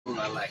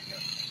I like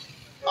it.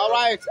 All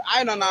right,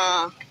 I know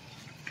na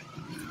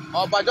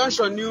Oba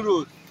Junction New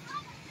Road.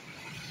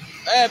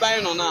 By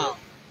no now.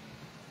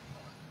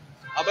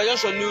 Oba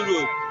Junction New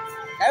Road.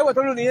 What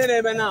are you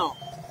here now?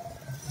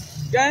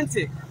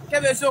 Genti,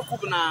 kebe so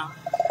kubu na.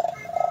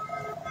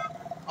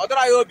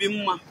 Odora yo bi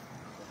mma.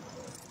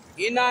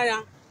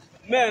 Inanya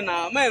men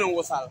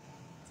wusal.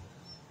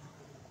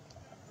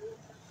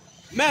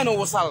 Men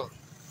wusal.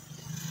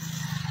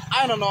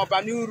 I don't know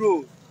about New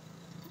Road.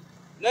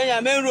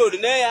 Nenya main road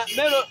neya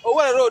main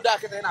Owerri road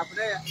akete na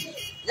neya.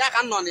 Ya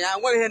ka nọ ya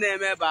nwere ihe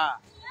na-eme ebe a.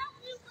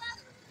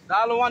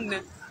 Daalụ nwanne.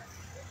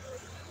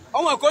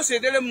 Onwe ka o si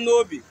dịrị m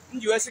n'obi, m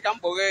ji wee sị ka m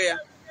kpọghee ya.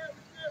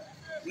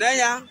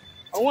 Nenya,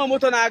 onwe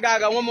moto na-aga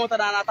aga, onwe moto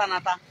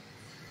na-anata.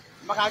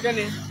 Maka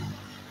gịnị?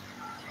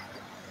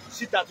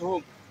 Sit at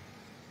home.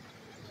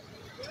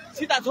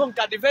 Sit at home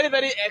can be very,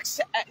 very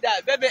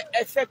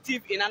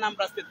effective in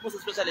Anambra State, most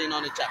especially in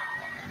Onitsha.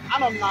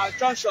 I'm on my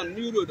junction,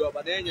 New Road,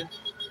 over there.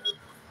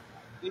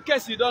 In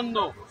case you don't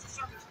know,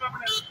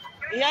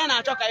 here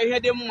I talk, I hear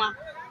them.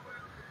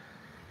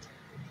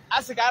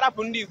 As a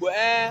Carapun Igbo,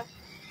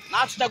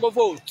 not to go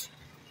vote.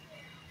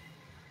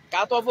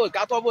 Cat vote.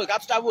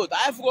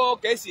 I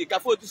forgot Casey,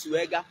 Cafo to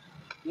Suega.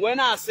 When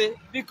I say,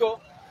 because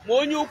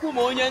Monyuku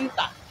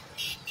Monyenta.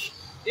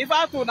 If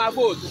I could not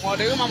vote, more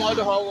than my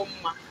mother home.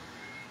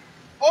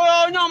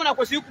 Oh, no, I'm not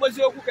going to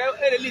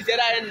release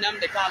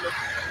the Carlo.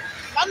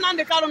 I'm not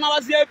the Carlo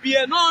was here,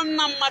 no,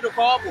 Madu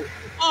Cobu,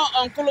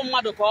 Uncle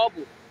Madu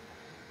Cobu.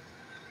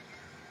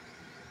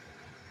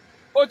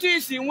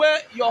 Otisi where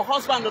your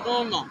husband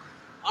don't know.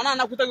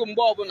 Anana Kutagum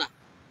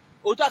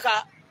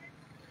Otaka,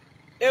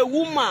 a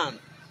woman,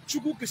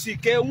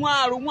 Chukukisike,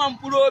 one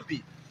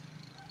Purobi.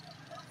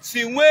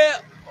 See where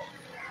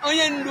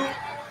Oyendu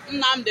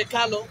Nam de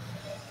Carlo.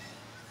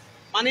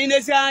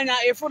 Maninesiana,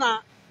 Efuna.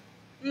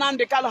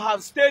 Nnamdi Kanu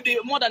have stayed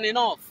more than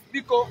enough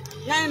because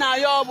yana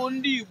yobu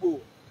ndị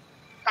Igbo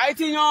ka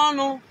itinye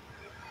ọnụ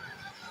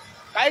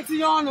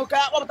ka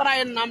akpọpụtara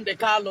anyị Nnamdi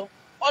Kanu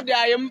ọ dị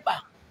anyị mkpa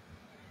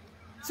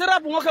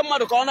sirapụ nwoke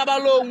mmadụ ka ọ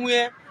nabala onwe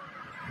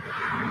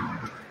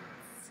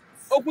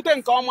okwute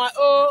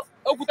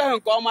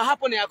nke ọma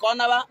hapụ na ya ka ọ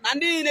naba na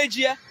ndị niile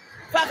ji ya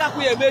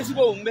fakakwu ya ebe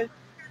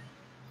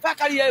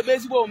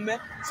ezigbo omume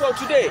so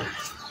today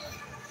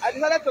I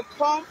decided to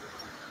come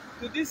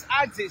to this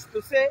axis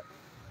to say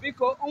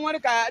because onwere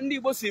ka ndị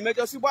Igbo si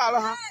mejo si gba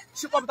ha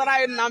chịkọpụtara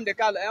anyị Nnamdi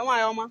Kanu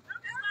nwaanyị ọma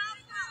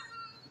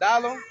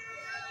daalụ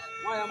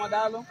nwaanyị ọma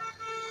daalụ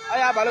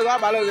anyị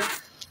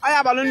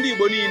abalụ ndị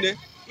Igbo niile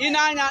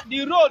ịnanya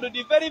the road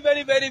dị very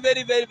very very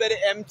very very very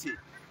empty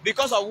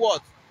because of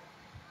what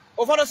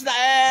ụfọdụ si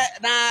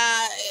na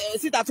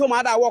sit at home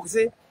ada work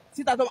say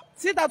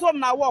sit at home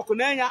na work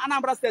na-enya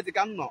Anambra State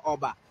ka m nọ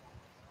ọba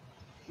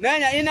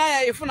na-enya ịnanya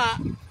ifu na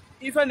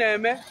ife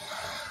na-eme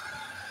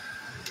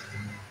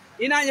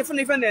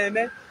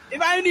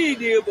if I need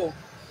Igbo,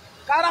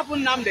 rapụ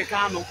Nnamdi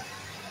Kanu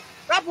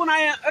ka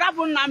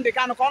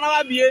ọ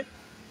nawa bie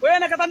onye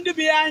nakata ndị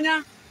bi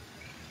anya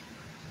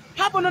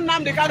hapụ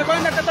Nnamdi Kanu ka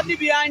onye nakata ndị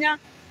bi anya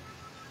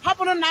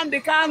hapụ Nnamdi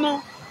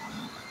Kanu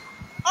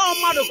ọ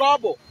mmadụ ka ọ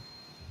bụ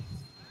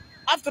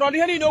after all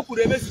ihe niile o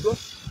kwuru emezigo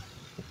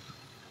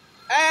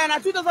na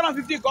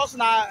 2015 ka ọ sị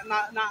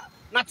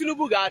na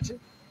Tinubu ga-achị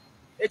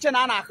eche na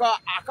a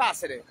na-akọ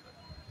asịrị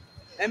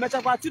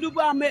emechakwa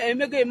Tinubu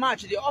emego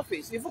match the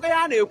office ifuka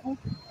ya na-ekwu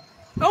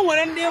o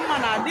nwere ndị mma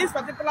na this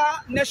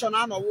particular nation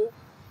anọwo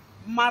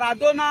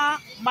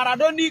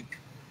Maradonic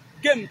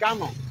game ka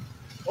nọ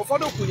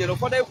ụfọdụ kwunyere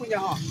ụfọdụ ekwunye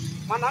ha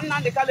mana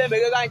Nnamdi Kanu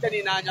emegego anyị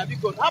niile anya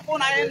biko hapụ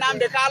na anyị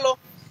Nnamdi Kanu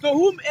to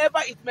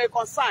whomever it may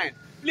concern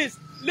please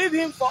leave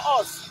him for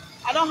us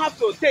I don't have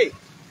to take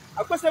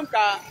akwesị m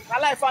ka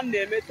life a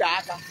na-eme te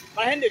aka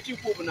mana ihe ndị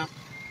chikwu bụ na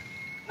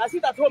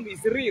sit at home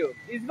is real.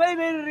 It's very,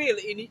 very real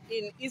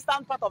in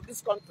eastern part of this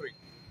country.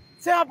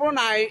 Say in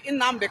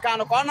Nnamdi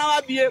Kanu,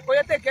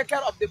 take care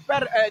of the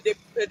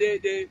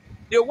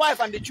wife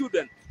and the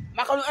children.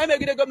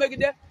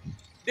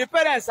 The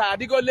parents are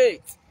they go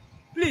late.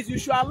 Please, you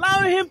should allow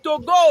him to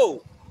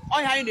go.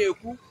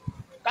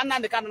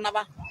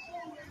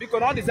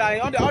 Because all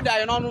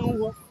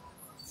the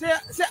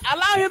say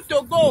allow him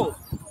to go.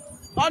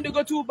 Not to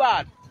go too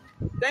bad.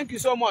 Thank you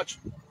so much.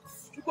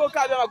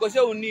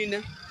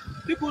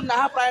 People na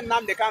have prime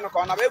Nnamdi Kanu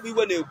ka na be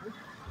Igbo na-ekwu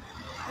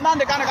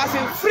Nnamdi Kanu ka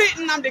say free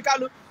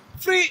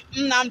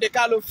Nnamdi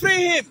Kanu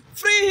free him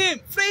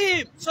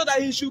so that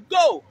he should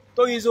go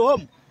to his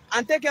home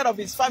and take care of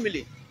his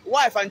family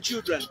wife and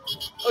children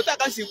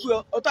otaka si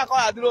kwu otaka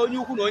adịrị onye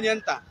ukwu na onye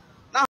nta